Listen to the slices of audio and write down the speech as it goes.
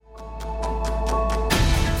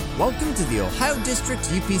Welcome to the Ohio District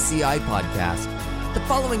UPCI podcast. The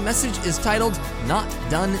following message is titled, Not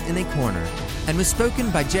Done in a Corner, and was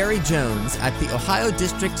spoken by Jerry Jones at the Ohio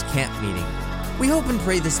District Camp Meeting. We hope and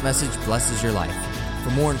pray this message blesses your life. For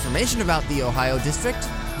more information about the Ohio District,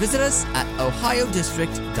 visit us at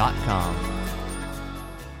ohiodistrict.com.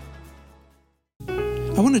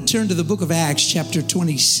 I want to turn to the book of Acts, chapter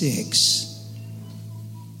 26.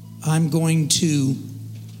 I'm going to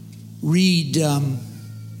read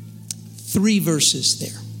 3 verses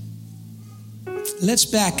there. Let's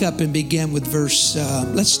back up and begin with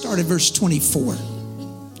let's start at verse 24.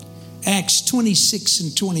 Acts 26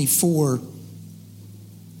 and 24.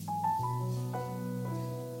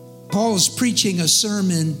 Paul is preaching a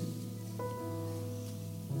sermon,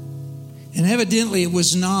 and evidently it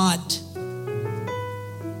was not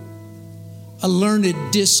a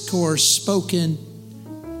learned discourse spoken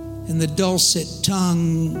in the dulcet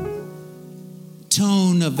tone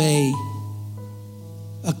of a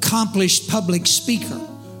accomplished public speaker.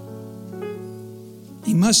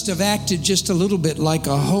 He must have acted just a little bit like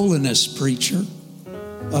a holiness preacher,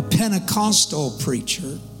 a Pentecostal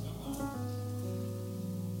preacher,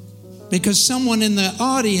 because someone in the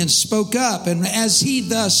audience spoke up, and as he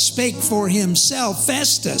thus spake for himself,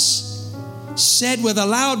 Festus said with a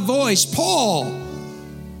loud voice, Paul,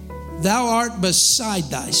 thou art beside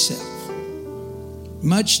thyself.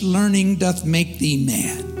 Much learning doth make thee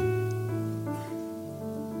mad.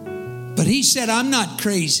 But he said, I'm not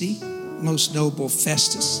crazy, most noble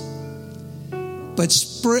Festus, but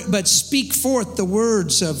speak forth the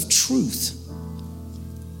words of truth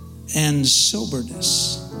and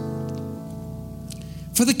soberness.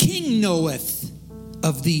 For the king knoweth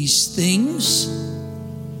of these things,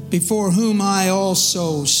 before whom I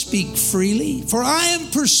also speak freely. For I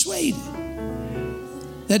am persuaded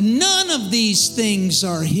that none of these things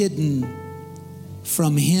are hidden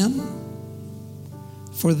from him.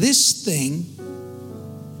 For this thing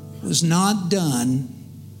was not done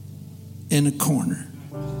in a corner.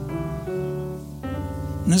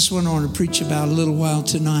 And this one I want to preach about a little while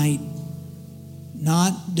tonight.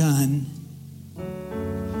 Not done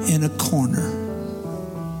in a corner.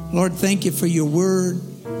 Lord, thank you for your word.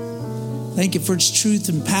 Thank you for its truth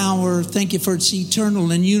and power. Thank you for its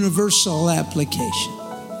eternal and universal application.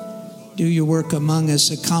 Do your work among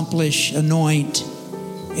us, accomplish, anoint,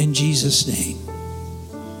 in Jesus' name.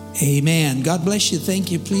 Amen. God bless you.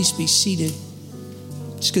 Thank you. Please be seated.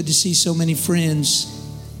 It's good to see so many friends.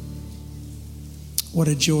 What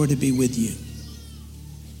a joy to be with you.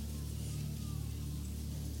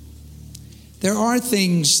 There are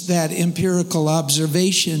things that empirical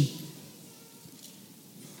observation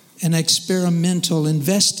and experimental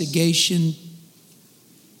investigation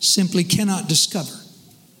simply cannot discover,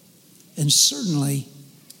 and certainly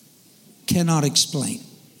cannot explain.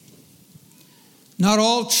 Not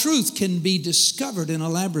all truth can be discovered in a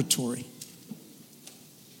laboratory.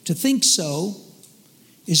 To think so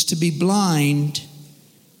is to be blind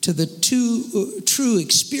to the true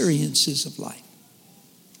experiences of life.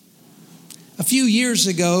 A few years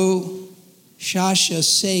ago, Sasha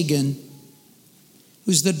Sagan,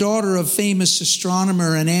 who's the daughter of famous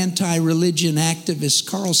astronomer and anti-religion activist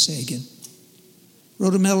Carl Sagan,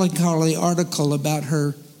 wrote a melancholy article about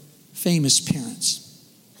her famous parents.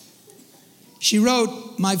 She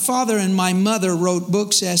wrote, my father and my mother wrote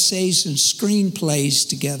books, essays, and screenplays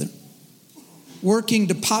together, working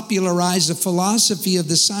to popularize a philosophy of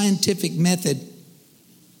the scientific method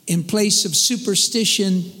in place of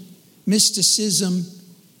superstition, mysticism,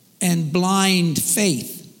 and blind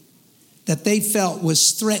faith that they felt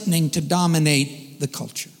was threatening to dominate the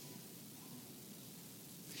culture.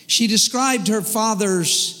 She described her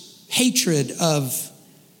father's hatred of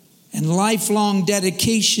and lifelong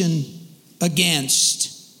dedication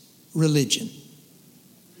against religion.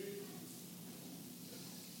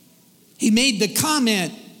 He made the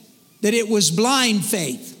comment that it was blind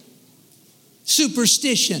faith,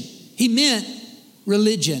 superstition. He meant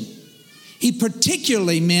religion. He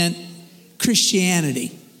particularly meant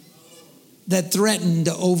Christianity that threatened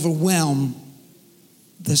to overwhelm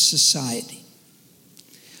the society.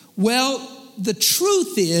 Well, the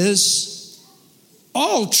truth is,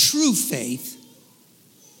 all true faith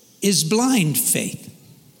is blind faith.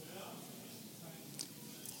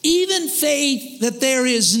 Even faith that there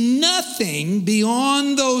is nothing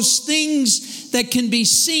beyond those things that can be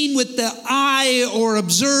seen with the eye or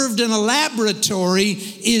observed in a laboratory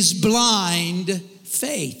is blind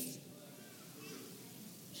faith.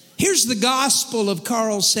 Here's the gospel of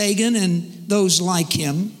Carl Sagan and those like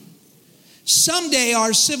him. Someday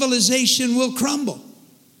our civilization will crumble.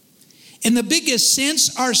 In the biggest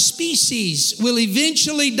sense, our species will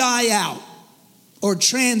eventually die out or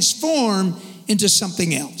transform into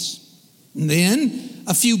something else. And then,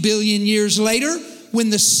 a few billion years later, when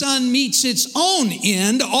the sun meets its own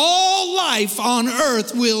end, all life on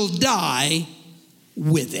earth will die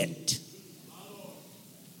with it.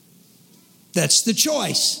 That's the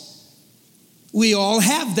choice. We all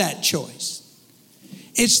have that choice.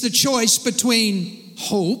 It's the choice between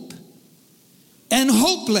hope and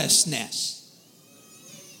hopelessness,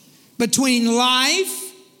 between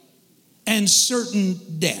life and certain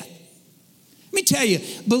death. Let me tell you,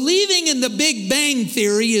 believing in the Big Bang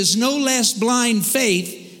Theory is no less blind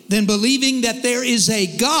faith than believing that there is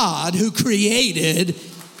a God who created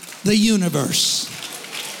the universe.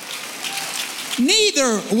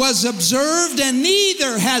 Neither was observed and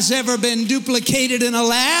neither has ever been duplicated in a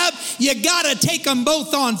lab. You got to take them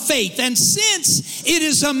both on faith. And since it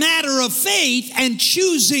is a matter of faith and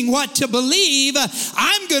choosing what to believe,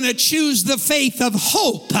 I'm going to choose the faith of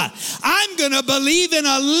hope. I'm going to believe in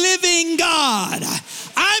a living God.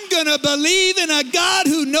 I'm going to believe in a God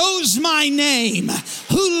who knows my name,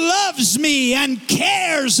 who loves me and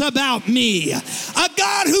cares about me, a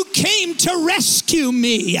God who came to rescue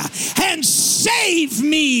me and save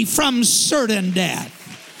me from certain death.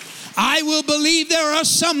 I will believe there are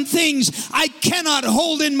some things I cannot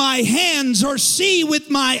hold in my hands or see with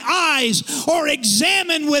my eyes or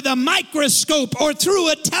examine with a microscope or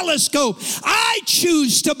through a telescope. I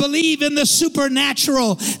choose to believe in the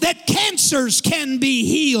supernatural, that cancers can be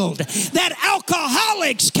healed, that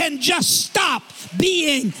alcoholics can just stop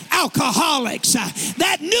being alcoholics,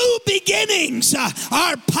 that new beginnings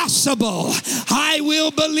are possible. I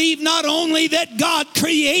will believe not only that God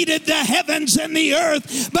created the heavens and the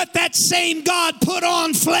earth, but that same God put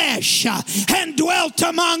on flesh and dwelt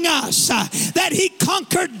among us, that he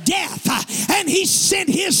conquered death and he sent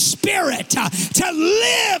his spirit to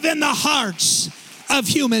live in the hearts of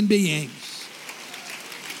human beings.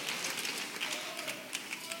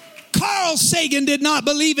 Carl Sagan did not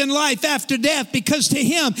believe in life after death because to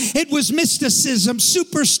him it was mysticism,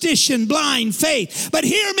 superstition, blind faith. But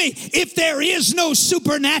hear me, if there is no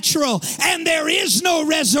supernatural and there is no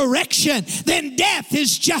resurrection, then death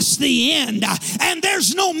is just the end. And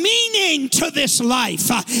there's no meaning to this life.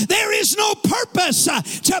 There is no purpose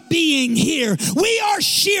to being here. We are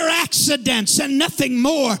sheer accidents and nothing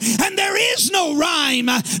more. And there is no rhyme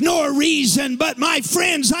nor reason. But my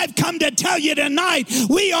friends, I've come to tell you tonight,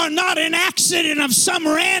 we are not an accident of some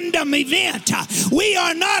random event. We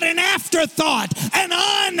are not an afterthought, an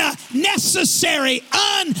unnecessary,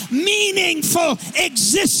 unmeaningful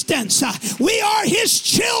existence. We are his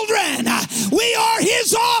children. We are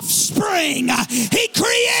his offspring. He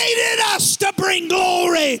created us to bring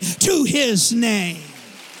glory to his name.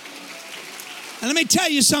 And let me tell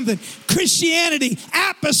you something. Christianity,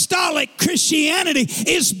 apostolic Christianity,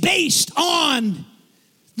 is based on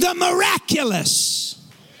the miraculous.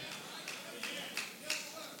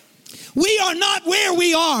 We are not where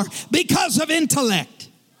we are because of intellect.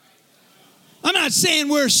 I'm not saying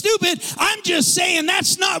we're stupid. I'm just saying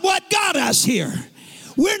that's not what got us here.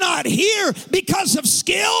 We're not here because of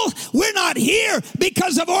skill. We're not here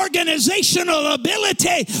because of organizational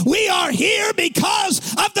ability. We are here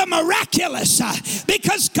because of the miraculous.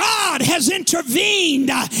 Because God has intervened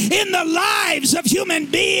in the lives of human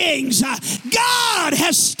beings. God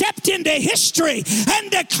has stepped into history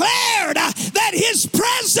and declared that his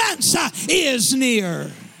presence is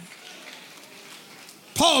near.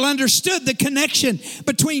 Paul understood the connection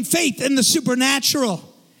between faith and the supernatural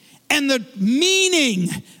and the meaning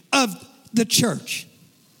of the church.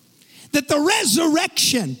 That the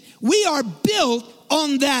resurrection, we are built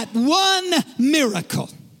on that one miracle.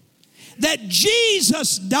 That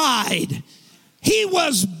Jesus died, he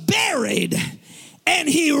was buried, and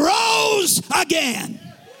he rose again.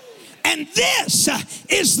 And this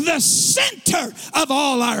is the center of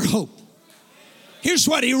all our hope. Here's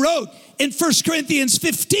what he wrote in 1 Corinthians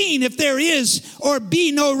 15, if there is or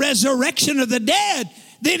be no resurrection of the dead,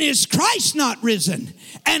 then is Christ not risen?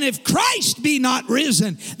 And if Christ be not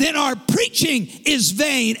risen, then our preaching is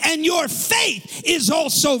vain, and your faith is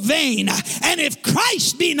also vain. And if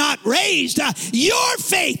Christ be not raised, your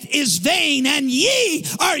faith is vain, and ye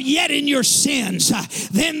are yet in your sins.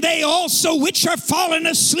 Then they also which are fallen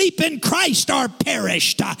asleep in Christ are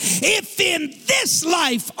perished. If in this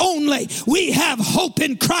life only we have hope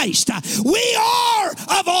in Christ, we are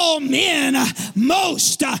of all men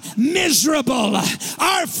most miserable.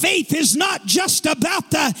 Our faith is not just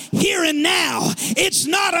about the here and now. It's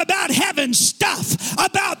not about having stuff,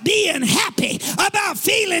 about being happy, about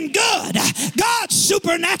feeling good. God's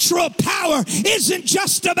supernatural power isn't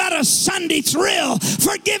just about a Sunday thrill,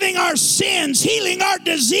 forgiving our sins, healing our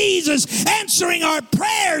diseases, answering our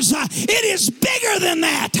prayers. It is bigger than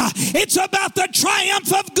that. It's about the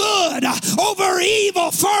triumph of good over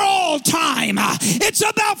evil for all time. It's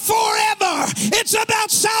about forever. It's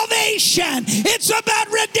about salvation. It's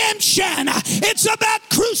about redemption. It's about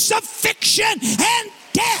crucifixion and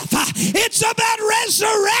death. It's about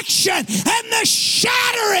resurrection and the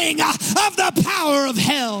shattering of the power of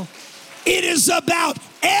hell. It is about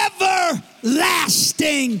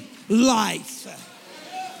everlasting life.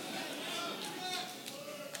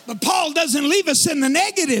 But Paul doesn't leave us in the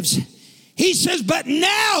negatives. He says, but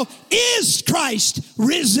now is Christ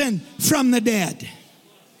risen from the dead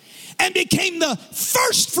and became the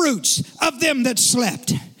first fruits of them that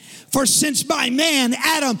slept. For since by man,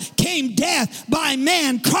 Adam, came death, by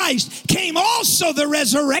man, Christ, came also the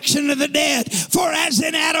resurrection of the dead. For as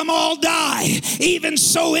in Adam all die, even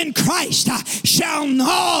so in Christ shall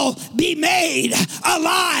all be made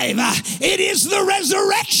alive. It is the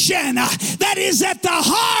resurrection that is at the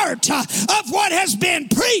heart of what has been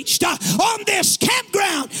preached on this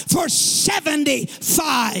campground for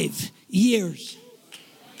 75 years.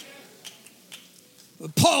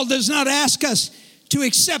 But Paul does not ask us to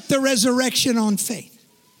accept the resurrection on faith.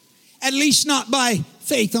 At least not by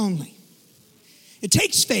faith only. It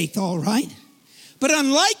takes faith, all right. But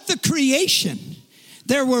unlike the creation,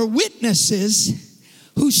 there were witnesses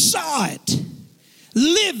who saw it,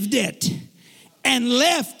 lived it, and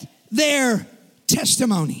left their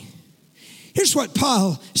testimony. Here's what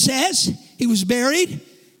Paul says. He was buried.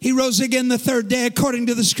 He rose again the third day according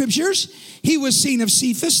to the scriptures. He was seen of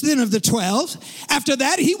Cephas, then of the 12. After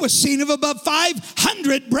that, he was seen of above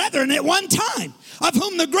 500 brethren at one time, of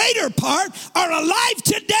whom the greater part are alive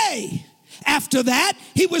today. After that,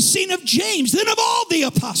 he was seen of James, then of all the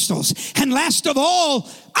apostles. And last of all,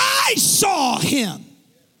 I saw him.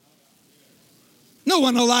 No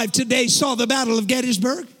one alive today saw the Battle of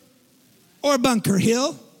Gettysburg or Bunker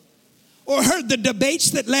Hill or heard the debates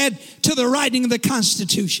that led to the writing of the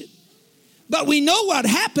Constitution. But we know what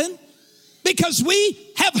happened because we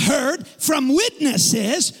have heard from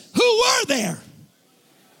witnesses who were there.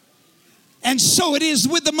 And so it is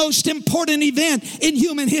with the most important event in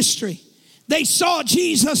human history. They saw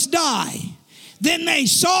Jesus die. Then they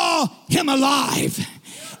saw him alive.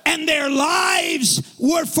 And their lives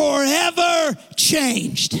were forever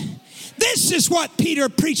changed. This is what Peter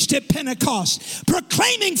preached at Pentecost,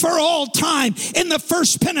 proclaiming for all time in the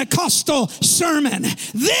first Pentecostal sermon.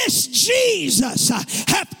 This Jesus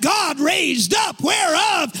hath God raised up,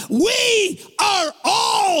 whereof we are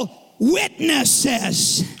all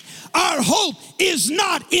witnesses. Our hope is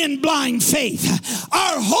not in blind faith.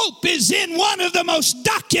 Our hope is in one of the most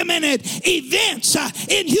documented events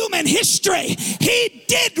in human history. He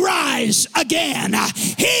did rise again.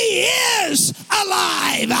 He is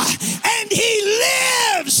alive and he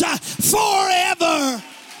lives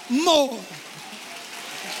forevermore.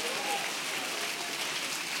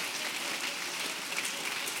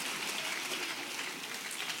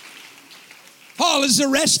 Paul is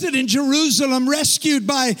arrested in Jerusalem, rescued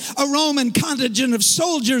by a Roman contingent of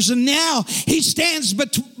soldiers, and now he stands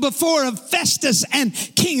before Festus and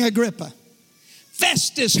King Agrippa.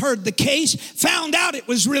 Festus heard the case, found out it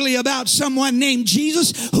was really about someone named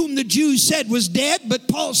Jesus, whom the Jews said was dead, but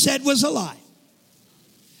Paul said was alive.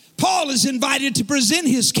 Paul is invited to present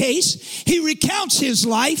his case. He recounts his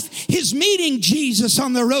life, his meeting Jesus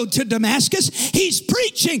on the road to Damascus. He's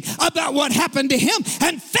preaching about what happened to him.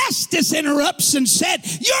 And Festus interrupts and said,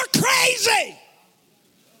 "You're crazy.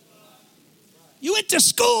 You went to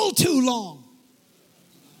school too long.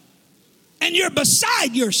 And you're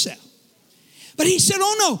beside yourself." But he said,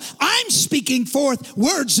 "Oh no, I'm speaking forth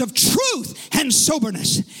words of truth and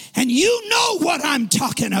soberness. And you know what I'm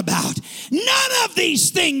talking about. None of these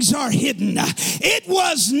things are hidden. It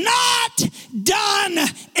was not done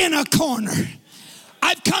in a corner."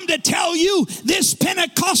 I've come to tell you this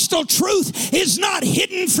Pentecostal truth is not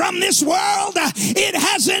hidden from this world. It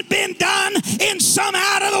hasn't been done in some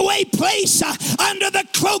out-of-the-way place under the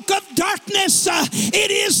cloak of darkness. It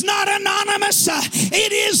is not anonymous.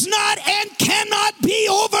 It is not and cannot be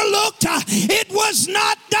overlooked. It was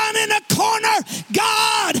not done in a corner.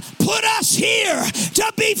 God put us here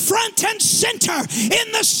to be front and center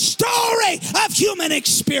in the story of human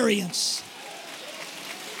experience.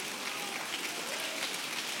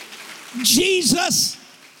 Jesus,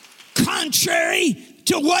 contrary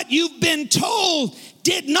to what you've been told,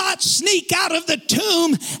 did not sneak out of the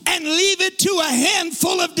tomb and leave it to a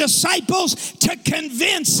handful of disciples to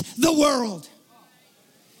convince the world.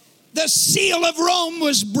 The seal of Rome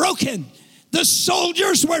was broken. The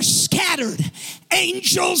soldiers were scattered.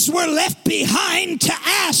 Angels were left behind to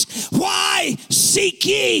ask, why seek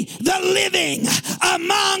ye the living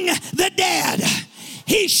among the dead?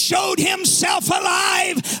 He showed himself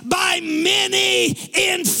alive by many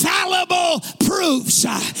infallible proofs.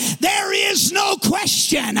 There is no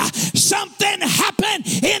question. Something happened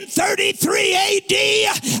in 33 AD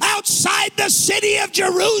outside the city of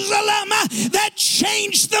Jerusalem that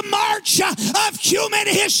changed the march of human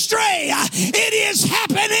history. It is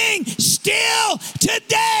happening still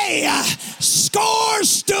today. Scores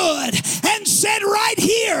stood and said, right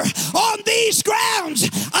here on these grounds,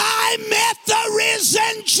 I met the risen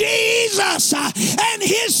Jesus, and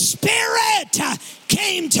his spirit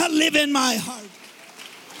came to live in my heart.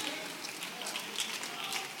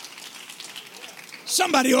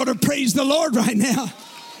 Somebody ought to praise the Lord right now.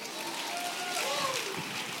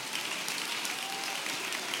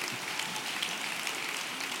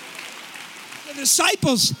 The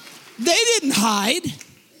disciples, they didn't hide.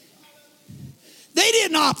 They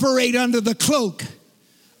didn't operate under the cloak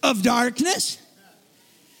of darkness.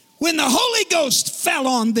 When the Holy Ghost fell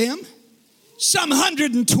on them, some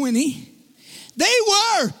 120, they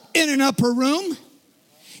were in an upper room.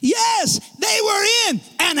 Yes, they were in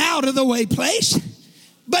an out-of-the-way place,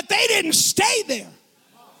 but they didn't stay there.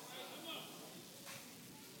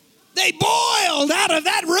 They boiled out of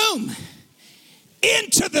that room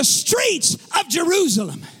into the streets of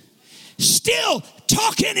Jerusalem, still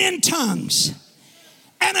talking in tongues.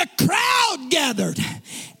 And a crowd gathered,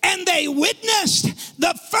 and they witnessed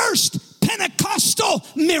the first Pentecostal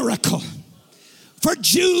miracle. For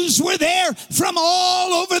Jews were there from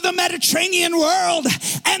all over the Mediterranean world,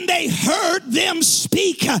 and they heard them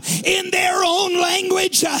speak in their own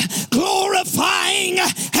language, glorifying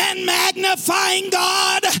and magnifying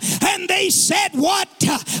God. And they said, what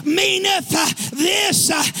meaneth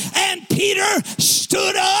this? And Peter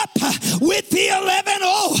stood up with the 11.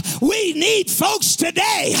 Oh, we need folks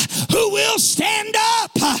today who will stand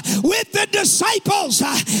up with the disciples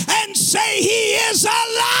and say, he is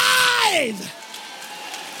alive.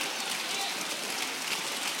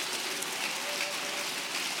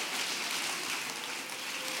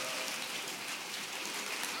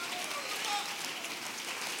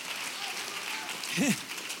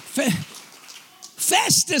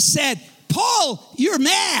 Festus said, Paul, you're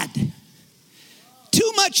mad.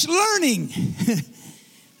 Too much learning.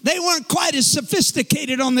 They weren't quite as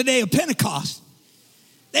sophisticated on the day of Pentecost.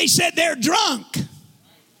 They said they're drunk.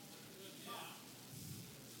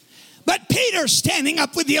 But Peter, standing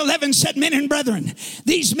up with the 11, said, men and brethren,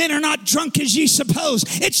 these men are not drunk as ye suppose.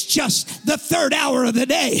 It's just the third hour of the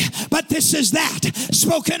day. But this is that,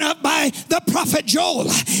 spoken of by the prophet Joel.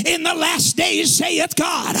 In the last days, saith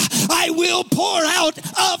God, I will pour out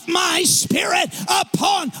of my spirit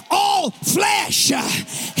upon all flesh.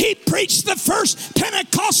 He preached the first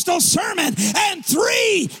Pentecostal sermon, and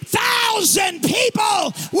 3,000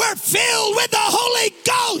 people were filled with the Holy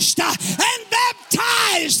Ghost and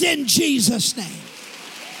baptized in Jesus' name.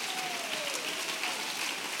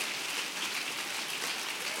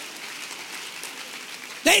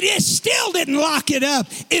 They still didn't lock it up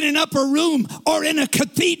in an upper room or in a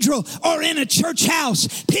cathedral or in a church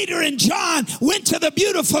house. Peter and John went to the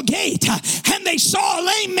beautiful gate, and they saw a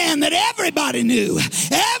lame man that everybody knew.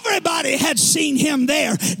 Everybody had seen him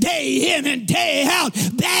there day in and day out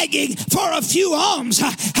begging for a few alms.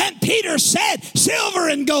 And Peter said, silver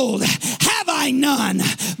and gold have I none,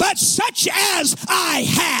 but such as I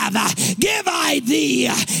have give I thee.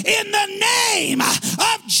 In the name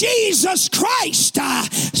of Jesus Christ,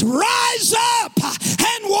 rise up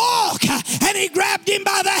and walk. And he grabbed him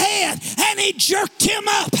by the hand and he jerked him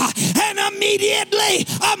up, and immediately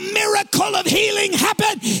a miracle of healing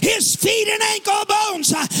happened. His feet and ankle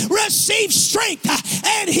bones received strength,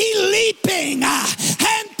 and he, leaping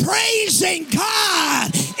and praising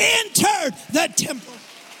God, entered the temple.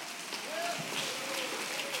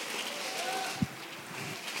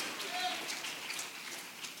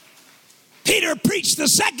 Peter preached the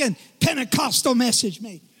second Pentecostal message,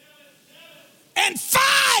 mate. And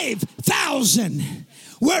 5,000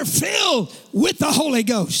 were filled with the Holy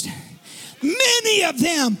Ghost. Many of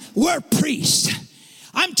them were priests.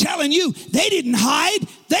 I'm telling you, they didn't hide.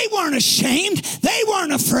 They weren't ashamed. They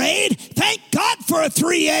weren't afraid. Thank God for a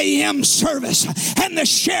 3 a.m. service and the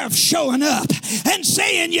sheriff showing up and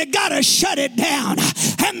saying, you got to shut it down.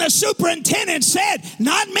 And the superintendent said,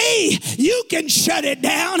 not me. You can shut it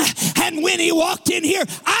down. And when he walked in here,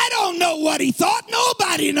 I don't know what he thought.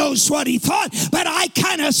 Nobody knows what he thought. But I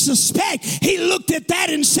kind of suspect he looked at that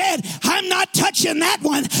and said, I'm not touching that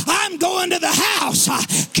one. I'm going to the house.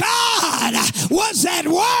 God was at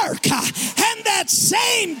work. And that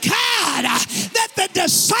same God that the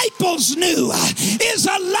disciples knew is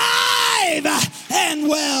alive and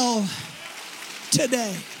well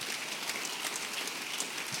today.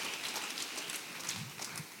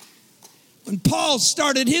 When Paul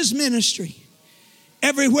started his ministry,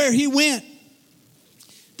 everywhere he went,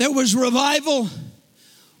 there was revival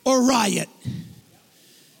or riot,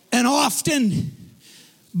 and often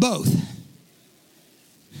both.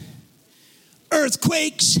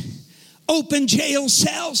 Earthquakes, open jail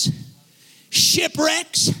cells,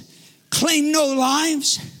 shipwrecks, claimed no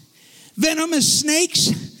lives, venomous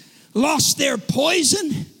snakes lost their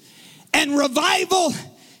poison, and revival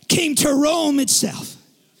came to Rome itself.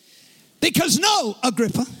 Because no,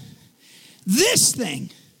 Agrippa, this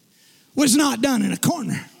thing was not done in a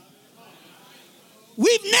corner.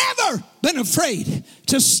 We've never been afraid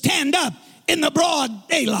to stand up in the broad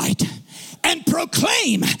daylight and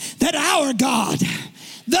proclaim that our God,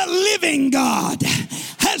 the living God,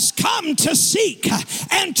 has come to seek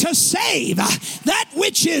and to save that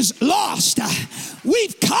which is lost.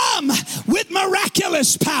 We've come with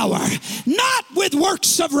miraculous power, not with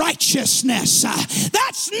works of righteousness.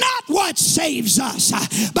 That's not what saves us,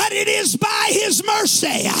 but it is by His mercy.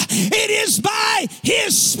 It is by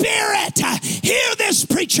His Spirit. Hear this,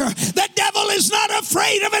 preacher. The devil is not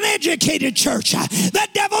afraid of an educated church. The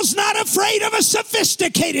devil's not afraid of a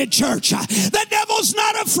sophisticated church. The devil's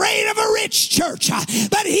not afraid of a rich church,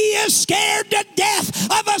 but he is scared to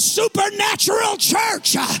death of a supernatural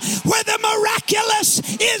church where the miraculous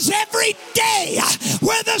is every day,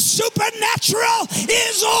 where the supernatural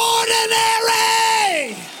is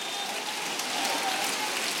ordinary.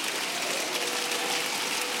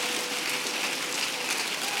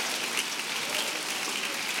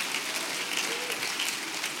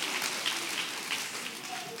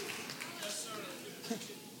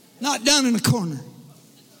 Not done in a corner.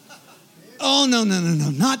 Oh, no,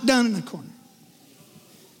 not done in a corner.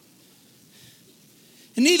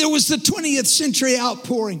 And neither was the 20th century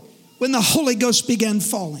outpouring when the Holy Ghost began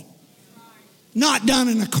falling. Not done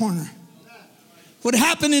in a corner. What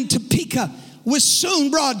happened in Topeka was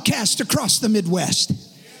soon broadcast across the Midwest.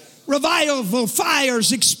 Revival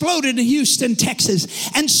fires exploded in Houston,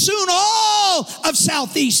 Texas. And soon all of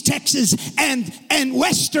southeast Texas and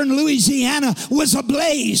western Louisiana was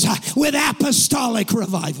ablaze with apostolic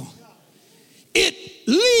revival. It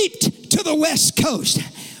leaped to the West Coast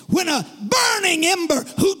when a burning ember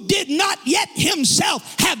who did not yet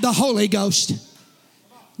himself have the Holy Ghost,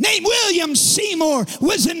 named William Seymour,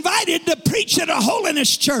 was invited to preach at a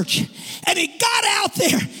holiness church. And he got out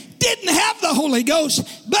there, didn't have the Holy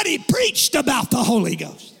Ghost, but he preached about the Holy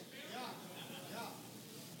Ghost.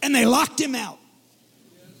 And they locked him out.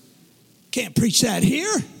 Can't preach that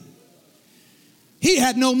here. He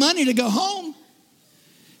had no money to go home.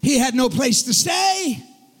 He had no place to stay.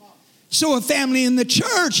 So a family in the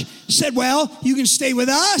church said, well, you can stay with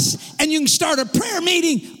us and you can start a prayer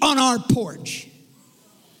meeting on our porch.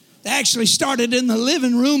 They actually started in the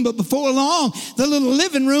living room, but before long, the little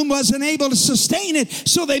living room wasn't able to sustain it,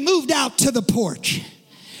 so they moved out to the porch.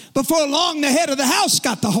 Before long, the head of the house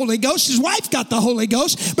got the Holy Ghost. His wife got the Holy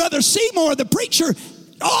Ghost. Brother Seymour, the preacher,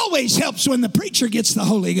 always helps when the preacher gets the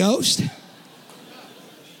Holy Ghost.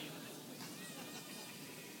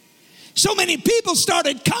 So many people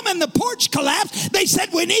started coming, the porch collapsed. They said,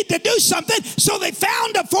 we need to do something. So they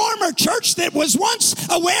found a former church that was once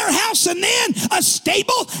a warehouse and then a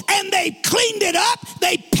stable, and they cleaned it up,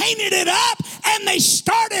 they painted it up, and they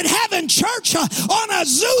started having church on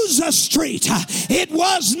Azusa Street. It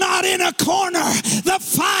was not in a corner. The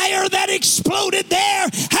fire that exploded there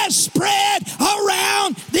has spread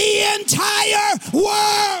around the entire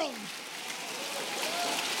world.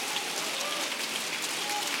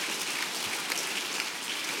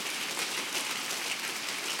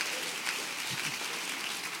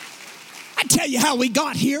 I tell you how we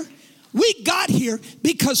got here. We got here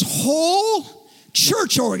because whole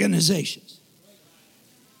church organizations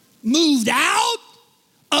moved out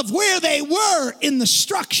of where they were in the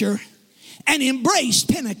structure and embraced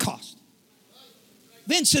Pentecost.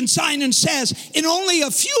 Vincent Simon says, in only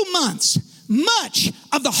a few months, much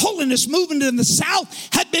of the holiness movement in the South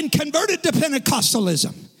had been converted to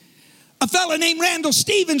Pentecostalism. A fellow named Randall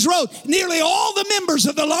Stevens wrote, nearly all the members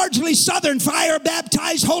of the largely Southern Fire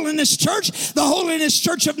Baptized Holiness Church, the Holiness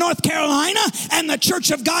Church of North Carolina, and the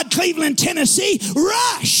Church of God, Cleveland, Tennessee,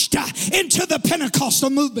 rushed into the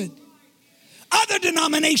Pentecostal movement. Other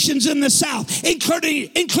denominations in the South,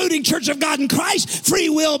 including Church of God in Christ, Free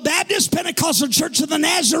Will Baptist, Pentecostal Church of the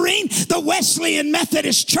Nazarene, the Wesleyan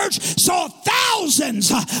Methodist Church, saw thousands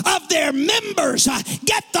of their members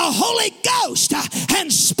get the Holy Ghost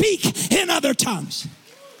and speak in other tongues.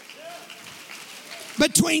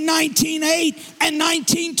 Between 1908 and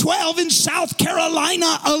 1912 in South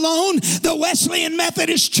Carolina alone, the Wesleyan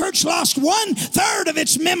Methodist Church lost 1/3 of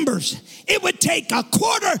its members. It would take a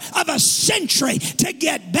quarter of a century to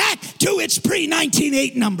get back to its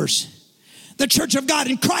pre-1908 numbers. The Church of God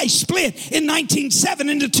in Christ split in 1907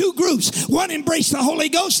 into two groups. One embraced the Holy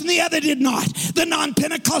Ghost and the other did not. The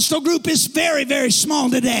non-Pentecostal group is very, very small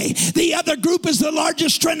today. The other group is the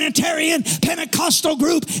largest Trinitarian Pentecostal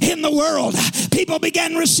group in the world. People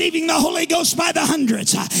began receiving the Holy Ghost by the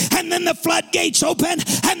hundreds. And then the floodgates opened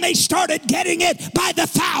and they started getting it by the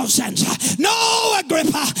thousands. No,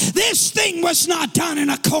 Agrippa, this thing was not done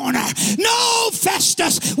in a corner. No,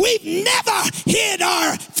 Festus, we've never hid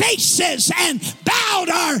our faces and bowed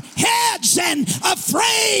our heads and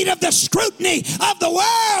afraid of the scrutiny of the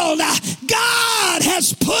world. God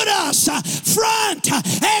has put us front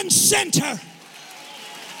and center.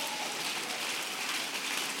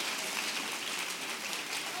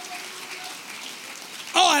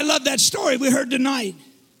 Oh, I love that story we heard tonight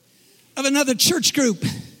of another church group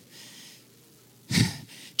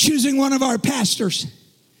choosing one of our pastors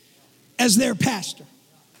as their pastor,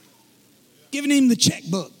 giving him the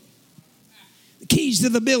checkbook, the keys to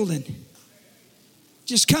the building.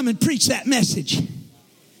 Just come and preach that message.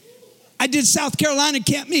 I did South Carolina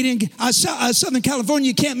camp meeting, Southern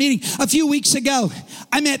California camp meeting a few weeks ago.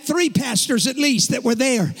 I met 3 pastors at least that were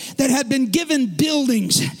there that had been given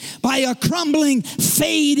buildings by a crumbling,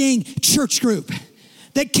 fading church group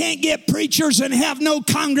that can't get preachers and have no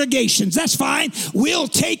congregations. That's fine. We'll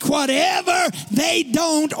take whatever they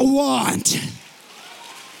don't want.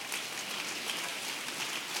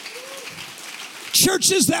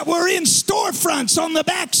 Churches that were in storefronts on the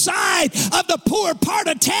backside of the poor part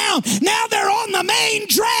of town, now they're on the main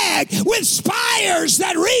drag with spires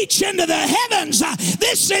that reach into the heavens.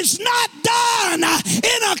 This is not done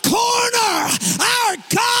in a corner. Our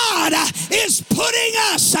God is putting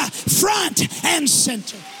us front and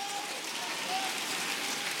center.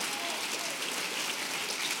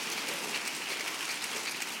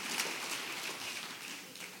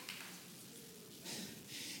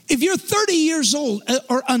 If you're 30 years old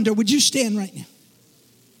or under, would you stand right now?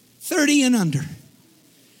 30 and under.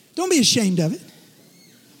 Don't be ashamed of it.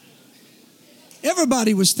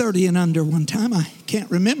 Everybody was 30 and under one time. I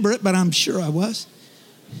can't remember it, but I'm sure I was.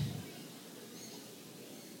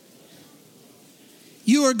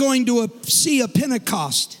 You are going to see a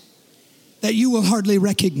Pentecost that you will hardly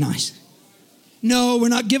recognize. No, we're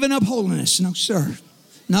not giving up holiness. No, sir.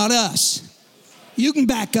 Not us. You can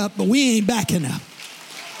back up, but we ain't backing up.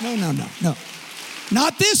 No.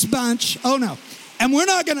 Not this bunch. Oh, no. And we're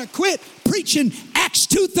not going to quit preaching Acts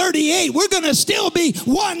 2:38. We're going to still be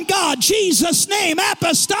one God, Jesus' name,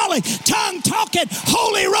 apostolic, tongue-talking,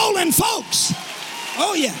 holy rolling folks.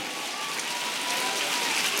 Oh, yeah.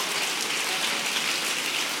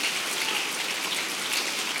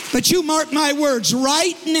 But you mark my words,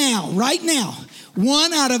 right now,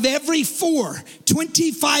 1 out of every 4,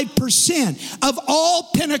 25% of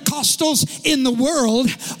all Pentecostals in the world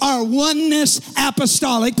are oneness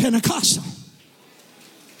apostolic Pentecostal.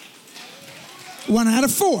 1 out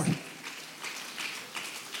of 4.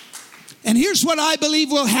 And here's what I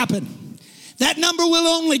believe will happen. That number will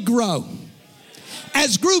only grow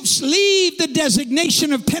as groups leave the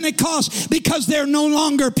designation of Pentecost because they're no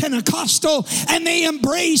longer Pentecostal and they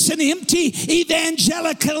embrace an empty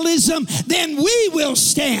evangelicalism. Then we will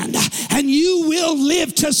stand and you will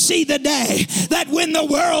live to see the day that when the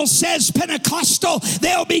world says Pentecostal,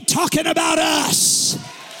 they'll be talking about us.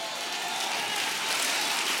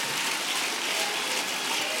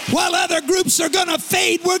 While other groups are going to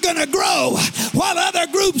fade, we're going to grow. While other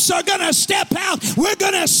groups are going to step out, we're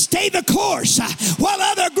going to stay the course. While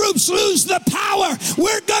other groups lose the power,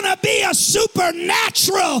 we're going to be a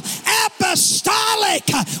supernatural, apostolic,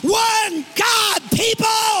 one God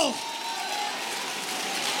people.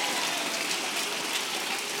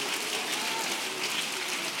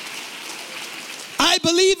 I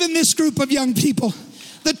believe in this group of young people.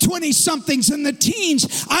 the 20-somethings and the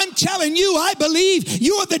teens. I'm telling you, I believe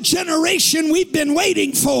you're the generation we've been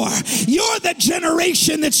waiting for. You're the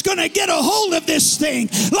generation that's going to get a hold of this thing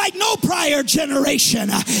like no prior generation.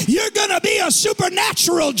 You're going to be a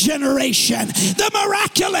supernatural generation. The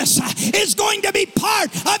miraculous is going to be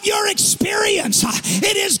part of your experience.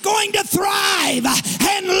 It is going to thrive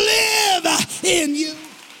and live in you.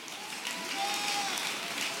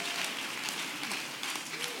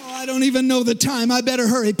 I don't even know the time. I better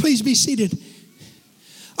hurry. Please be seated.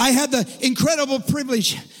 I had the incredible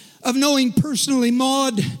privilege of knowing personally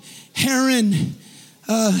Maud Heron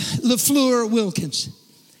LaFleur Wilkins.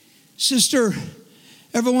 Sister,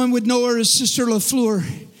 everyone would know her as Sister LaFleur.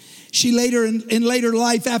 She later, in later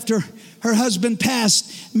life, after her husband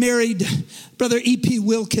passed, married Brother E.P.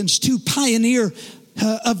 Wilkins, two pioneer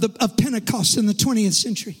of Pentecost in the 20th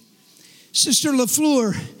century. Sister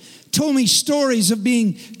LaFleur told me stories of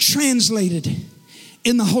being translated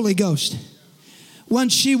in the Holy Ghost.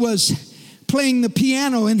 Once she was playing the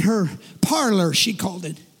piano in her parlor, she called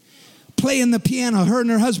it. Playing the piano. Her and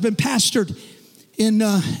her husband pastored in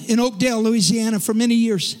Oakdale, Louisiana for many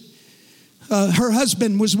years. Her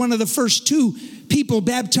husband was one of the first two people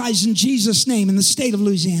baptized in Jesus' name in the state of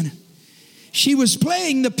Louisiana. She was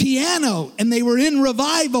playing the piano and they were in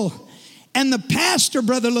revival. And the pastor,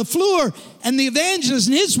 Brother LaFleur, and the evangelist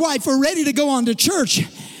and his wife were ready to go on to church.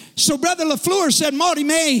 So Brother LaFleur said, Maudie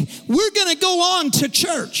Mae, we're going to go on to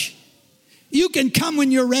church. You can come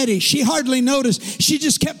when you're ready. She hardly noticed. She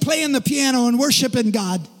just kept playing the piano and worshiping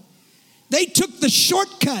God. They took the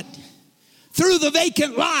shortcut through the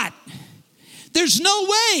vacant lot. There's no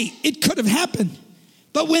way it could have happened.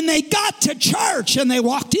 But when they got to church and they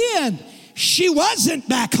walked in, she wasn't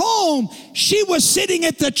back home. She was sitting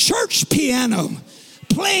at the church piano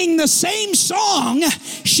playing the same song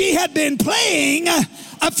she had been playing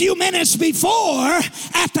a few minutes before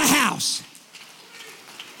at the house.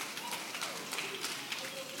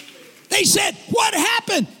 They said, what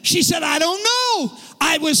happened? She said, I don't know.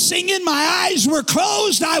 I was singing, my eyes were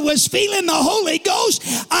closed, I was feeling the Holy Ghost.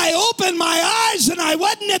 I opened my eyes and I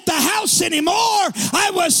wasn't at the house anymore. I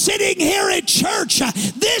was sitting here at church.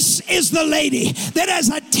 This is the lady that as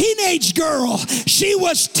a teenage girl, she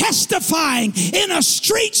was testifying in a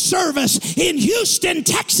street service in Houston,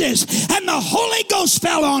 Texas, and the Holy Ghost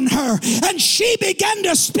fell on her and she began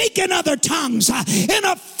to speak in other tongues in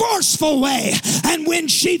a forceful way. And when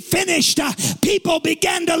she finished, people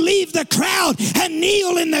began to leave the crowd and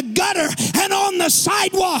kneel in the gutter and on the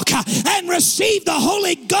sidewalk and receive the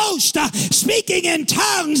Holy Ghost speaking in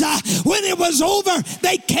tongues. When it was over,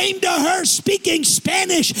 they came to her speaking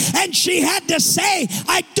Spanish and she had to say,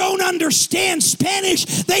 I don't understand Spanish.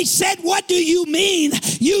 They said, what do you mean?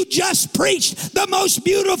 You just preached the most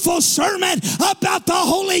beautiful sermon about the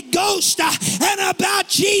Holy Ghost and about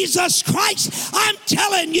Jesus Christ. I'm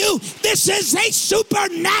telling you, this is a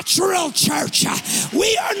supernatural church.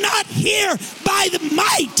 We are not here by the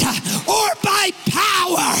might or by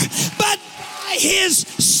power, but by His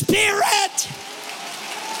Spirit.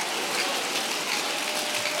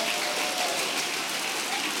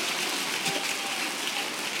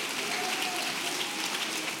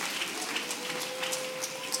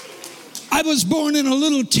 I was born in a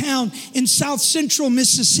little town in south central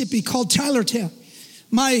Mississippi called Tylertown.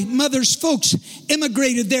 My mother's folks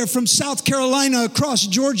immigrated there from South Carolina across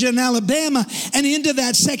Georgia and Alabama and into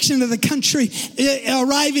that section of the country,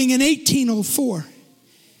 arriving in 1804.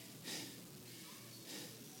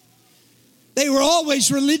 They were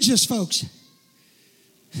always religious folks,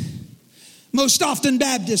 most often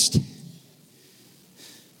Baptist.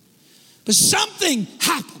 But something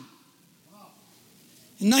happened.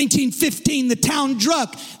 In 1915, the town drunk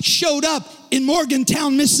showed up in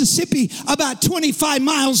Morgantown, Mississippi, about 25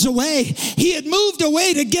 miles away. He had moved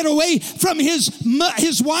away to get away from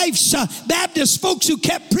his wife's Baptist folks who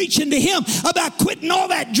kept preaching to him about quitting all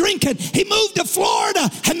that drinking. He moved to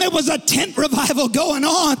Florida, and there was a tent revival going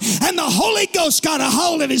on, and the Holy Ghost got a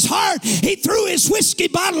hold of his heart. He threw his whiskey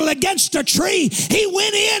bottle against a tree. He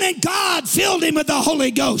went in, and God filled him with the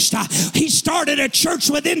Holy Ghost. He started a church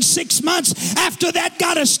within 6 months. After that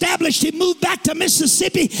got established, he moved back to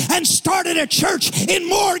Mississippi and started a church in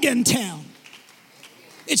Morgantown.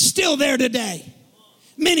 It's still there today.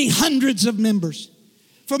 Many hundreds of members.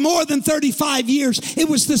 For more than 35 years, it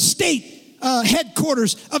was the state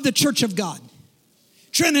headquarters of the Church of God,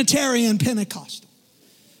 Trinitarian Pentecostal.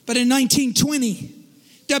 But in 1920,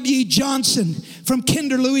 W.E. Johnson from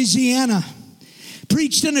Kinder, Louisiana,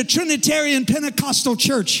 preached in a Trinitarian Pentecostal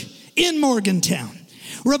church in Morgantown.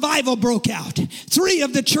 Revival broke out. 3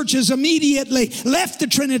 of the churches immediately left the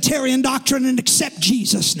Trinitarian doctrine and accept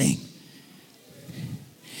Jesus' name.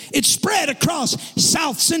 It spread across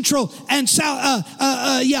South Central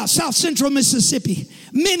Mississippi.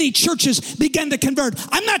 Many churches began to convert.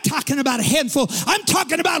 I'm not talking about a handful. I'm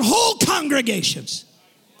talking about whole congregations.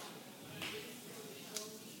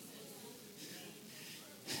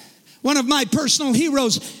 One of my personal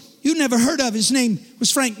heroes, you never heard of, his name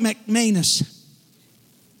was Frank McManus.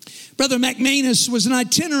 Brother McManus was an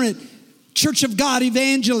itinerant Church of God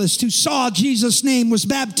evangelist who saw Jesus' name, was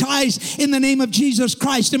baptized in the name of Jesus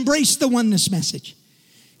Christ, embraced the oneness message.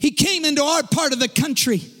 He came into our part of the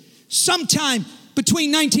country sometime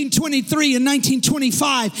between 1923 and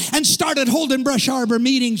 1925 and started holding Brush Arbor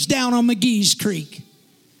meetings down on McGee's Creek.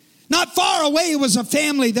 Not far away was a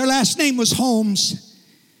family. Their last name was Holmes.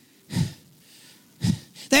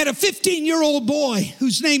 They had a 15-year-old boy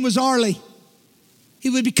whose name was Arlie. He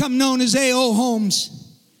would become known as A.O. Holmes.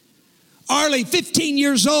 Arlie, 15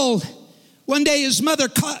 years old. One day his mother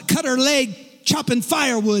cut her leg chopping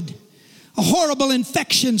firewood. A horrible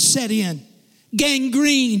infection set in.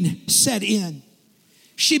 Gangrene set in.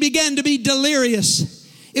 She began to be delirious.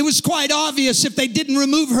 It was quite obvious if they didn't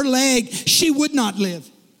remove her leg, she would not live.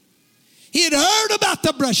 He had heard about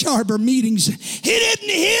the Brush Arbor meetings. He didn't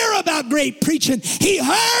hear about great preaching. He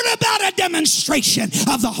heard about a demonstration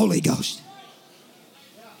of the Holy Ghost.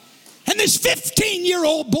 And this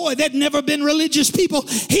 15-year-old boy that had never been religious people,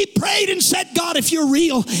 he prayed and said, God, if you're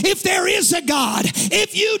real, if there is a God,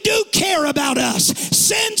 if you do care about us,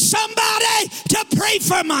 send somebody to pray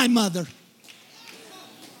for my mother.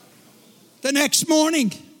 The next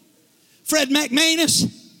morning, Fred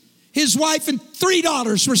McManus, his wife and 3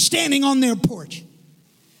 daughters were standing on their porch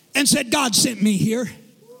and said, God sent me here.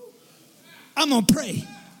 I'm going to pray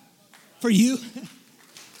for you.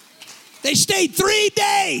 They stayed 3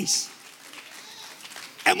 days.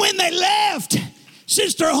 And when they left,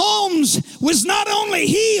 Sister Holmes was not only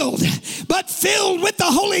healed, but filled with the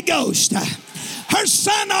Holy Ghost. Her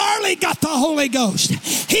son Arlie got the Holy Ghost.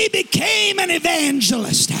 He became an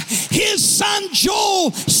evangelist. His son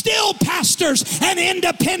Joel still pastors an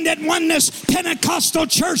independent oneness Pentecostal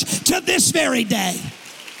church to this very day.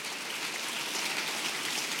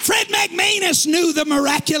 Fred McManus knew the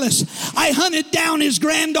miraculous. I hunted down his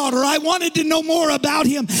granddaughter. I wanted to know more about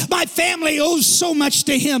him. My family owes so much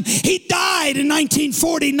to him. He died in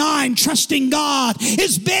 1949, trusting God.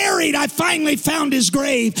 Is buried. I finally found his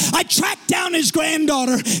grave. I tracked down his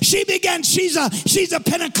granddaughter. She's a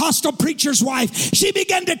Pentecostal preacher's wife. She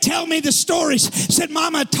began to tell me the stories. Said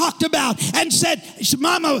Mama talked about and said,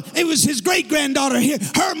 Mama, it was his great-granddaughter here.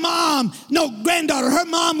 Her mom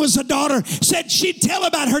was a daughter. Said she'd tell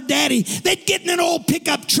about her daddy. They'd get in an old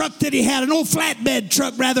pickup truck that he had, an old flatbed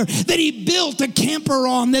truck rather, that he built a camper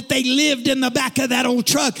on, that they lived in the back of that old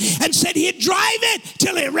truck, and said he'd drive it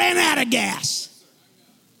till it ran out of gas.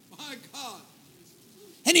 My God.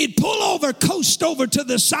 And he'd pull over, coast over to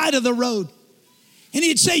the side of the road, and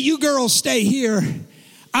he'd say, you girls stay here.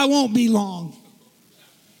 I won't be long.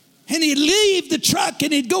 And he'd leave the truck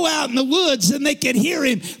and he'd go out in the woods and they could hear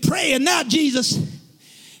him praying, now Jesus,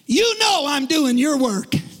 you know I'm doing your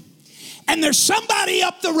work. And there's somebody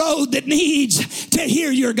up the road that needs to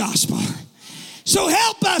hear your gospel. So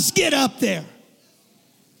help us get up there.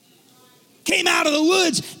 Came out of the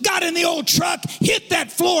woods, got in the old truck, hit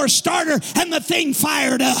that floor starter, and the thing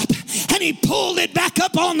fired up. And he pulled it back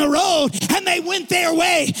up on the road, and they went their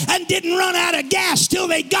way and didn't run out of gas till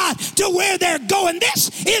they got to where they're going.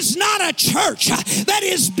 This is not a church that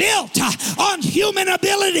is built on human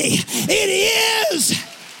ability. It is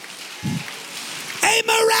a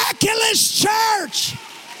miraculous church.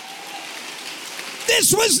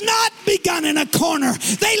 This was not begun in a corner.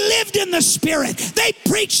 They lived in the Spirit. They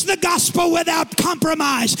preached the gospel without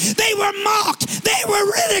compromise. They were mocked. They were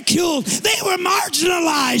ridiculed. They were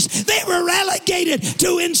marginalized. They were relegated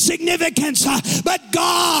to insignificance. But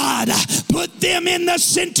God put them in the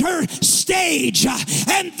center stage.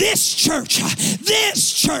 And this church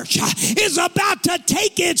is about to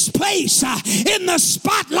take its place in the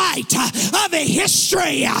spotlight of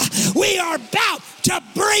history. We are about to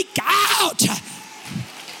break out.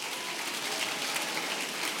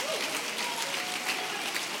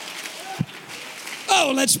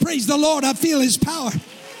 Oh, let's praise the Lord. I feel his power.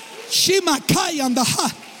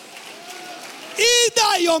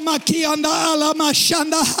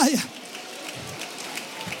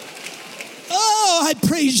 Oh, I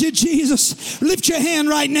praise you, Jesus. Lift your hand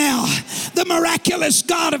right now. The miraculous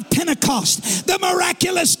God of Pentecost, the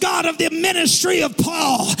miraculous God of the ministry of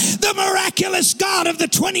Paul, the miraculous God of the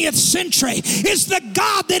 20th century is the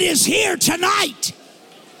God that is here tonight.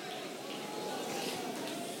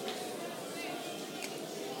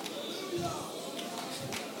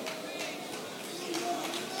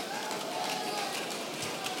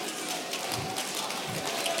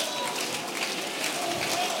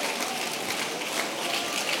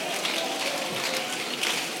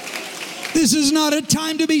 This is not a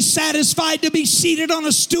time to be satisfied to be seated on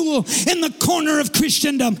a stool in the corner of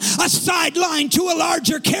Christendom, a sideline to a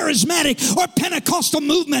larger charismatic or Pentecostal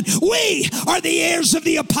movement. We are the heirs of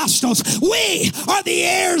the apostles. We are the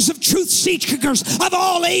heirs of truth seekers of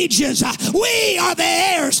all ages. We are the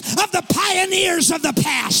heirs of the pioneers of the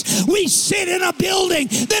past. We sit in a building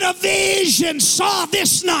that a vision saw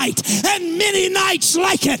this night and many nights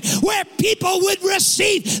like it, where people would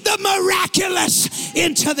receive the miraculous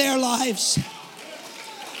into their lives.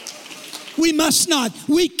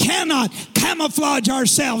 We cannot camouflage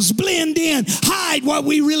ourselves, blend in, hide what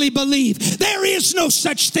we really believe. There is no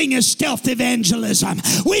such thing as stealth evangelism.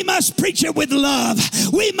 We must preach it with love.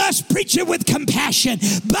 We must preach it with compassion.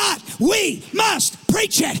 But we must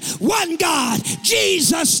preach it. One God,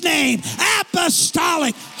 Jesus' name,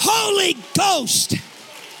 apostolic, Holy Ghost,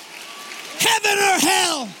 heaven or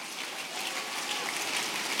hell.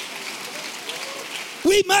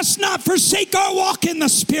 We must not forsake our walk in the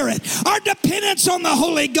Spirit, our dependence on the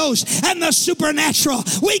Holy Ghost and the supernatural.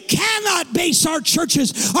 We cannot base our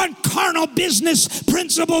churches on carnal business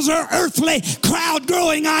principles or earthly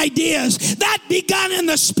crowd-growing ideas. That begun in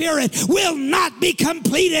the Spirit will not be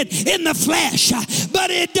completed in the flesh. But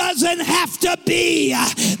it doesn't have to be.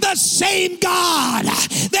 The same God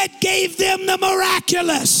that gave them the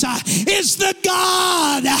miraculous is the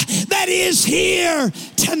God that is here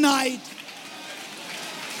tonight.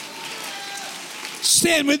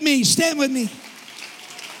 Stand with me. Stand with me.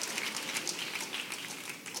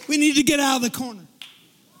 We need to get out of the corner.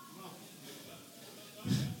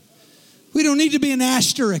 We don't need to be an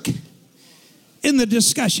asterisk in the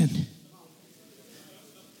discussion.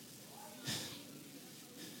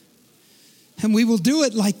 And we will do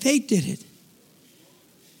it like they did it.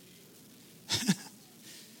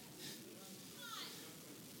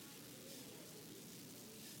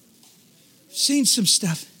 Seen some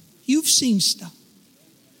stuff. You've seen stuff.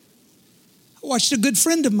 I watched a good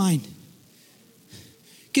friend of mine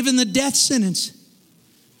given the death sentence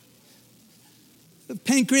of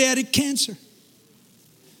pancreatic cancer.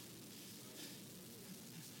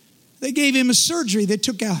 They gave him a surgery. They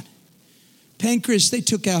took out pancreas. They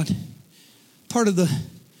took out part of the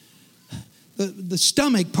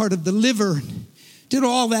stomach, part of the liver. Did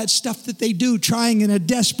all that stuff that they do, trying in a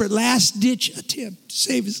desperate last-ditch attempt to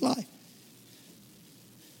save his life.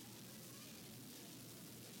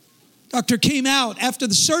 Doctor came out after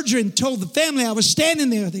the surgery and told the family, I was standing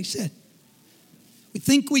there. They said, we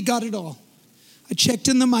think we got it all. I checked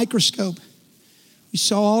in the microscope. We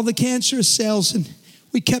saw all the cancerous cells, and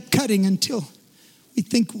we kept cutting until we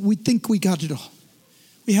think we got it all.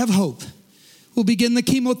 We have hope. We'll begin the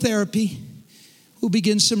chemotherapy. We'll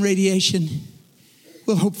begin some radiation.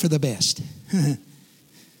 We'll hope for the best.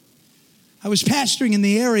 I was pastoring in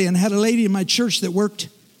the area and had a lady in my church that worked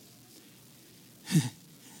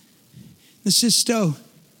the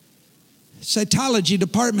cytology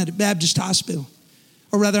department at Baptist Hospital.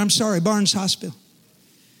 Or rather, Barnes Hospital.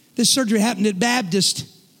 This surgery happened at Baptist.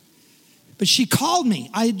 But she called me.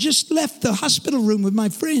 I had just left the hospital room with my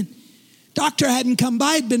friend. Doctor hadn't come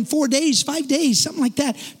by. It'd been 4 days, 5 days, something like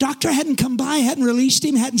that. Doctor hadn't come by, hadn't released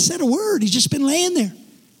him, hadn't said a word. He's just been laying there.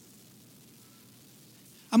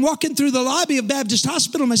 I'm walking through the lobby of Baptist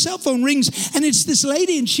Hospital. My cell phone rings, and it's this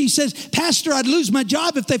lady, and she says, Pastor, I'd lose my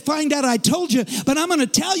job if they find out I told you, but I'm going to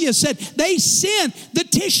tell you. Said they sent the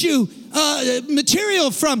tissue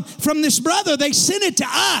material from this brother. They sent it to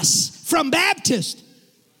us from Baptist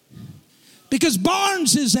because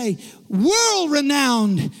Barnes is a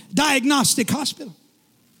world-renowned diagnostic hospital.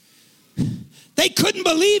 They couldn't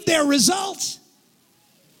believe their results,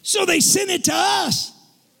 so they sent it to us.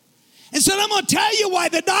 And said, I'm going to tell you why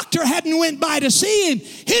the doctor hadn't went by to see him.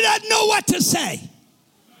 He doesn't know what to say.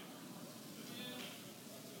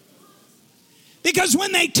 Because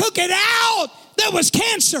when they took it out, there was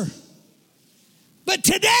cancer. But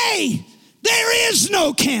today, there is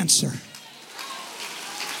no cancer.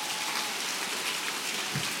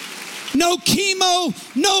 No chemo,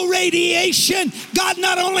 no radiation. God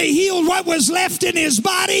not only healed what was left in his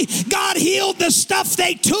body, God healed the stuff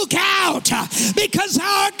they took out. Because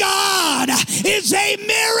our God is a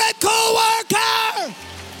miracle worker.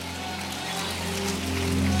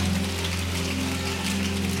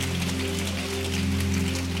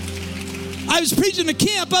 I was preaching a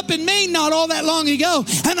camp up in Maine not all that long ago,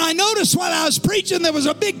 and I noticed while I was preaching there was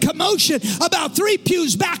a big commotion about 3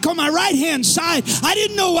 pews back on my right-hand side. I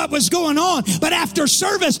didn't know what was going on, but after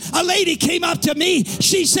service, a lady came up to me.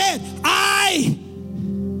 She said, I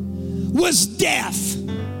was deaf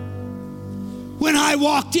when I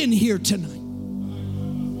walked in here tonight.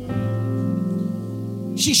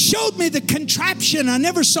 She showed me the contraption. I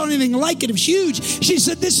never saw anything like it. It was huge. She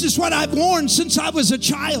said, this is what I've worn since I was a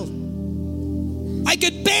child. I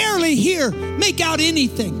could barely make out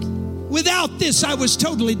anything. Without this, I was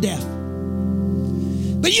totally deaf.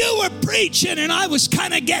 But you were preaching, and I was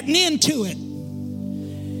kind of getting into it.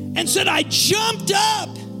 And said, I jumped up,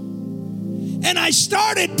 and I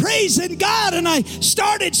started praising God, and I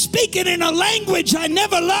started speaking in a language I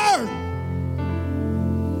never learned.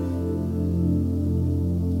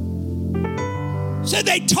 Said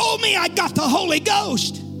they told me I got the Holy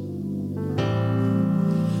Ghost.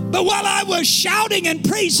 But while I was shouting and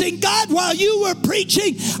praising God while you were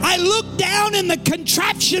preaching, I looked down and the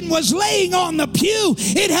contraption was laying on the pew.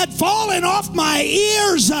 It had fallen off my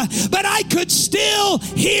ears, but I could still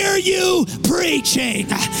hear you preaching.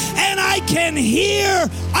 And I can hear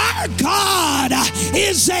our God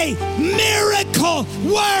is a miracle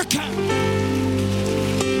worker.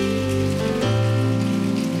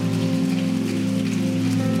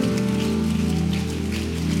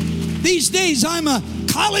 These days, I'm a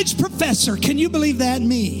college professor. Can you believe that?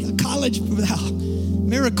 Me, a college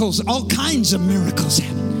miracles, all kinds of miracles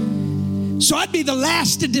happen. So I'd be the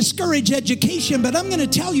last to discourage education, but I'm going to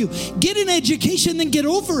tell you, get an education, then get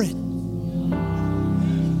over it.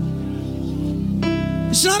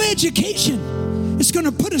 It's not education. It's going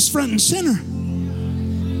to put us front and center.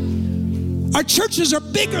 Our churches are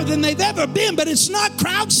bigger than they've ever been, but it's not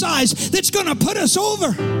crowd size that's going to put us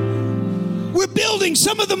over. We're building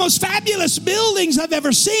some of the most fabulous buildings I've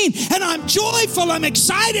ever seen, and I'm joyful, I'm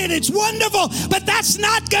excited, it's wonderful, but that's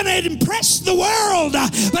not going to impress the world.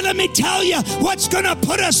 But let me tell you what's going to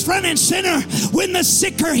put us front and center: when the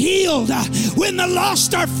sick are healed, when the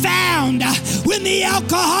lost are found, when the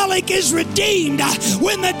alcoholic is redeemed,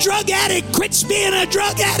 when the drug addict quits being a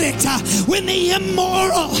drug addict, when the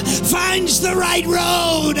immoral finds the right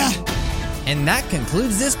road. And that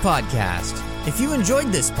concludes this podcast. If you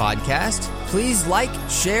enjoyed this podcast, please like,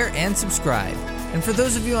 share, and subscribe. And for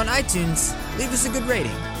those of you on iTunes, leave us a good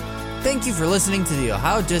rating. Thank you for listening to the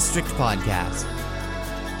Ohio District Podcast.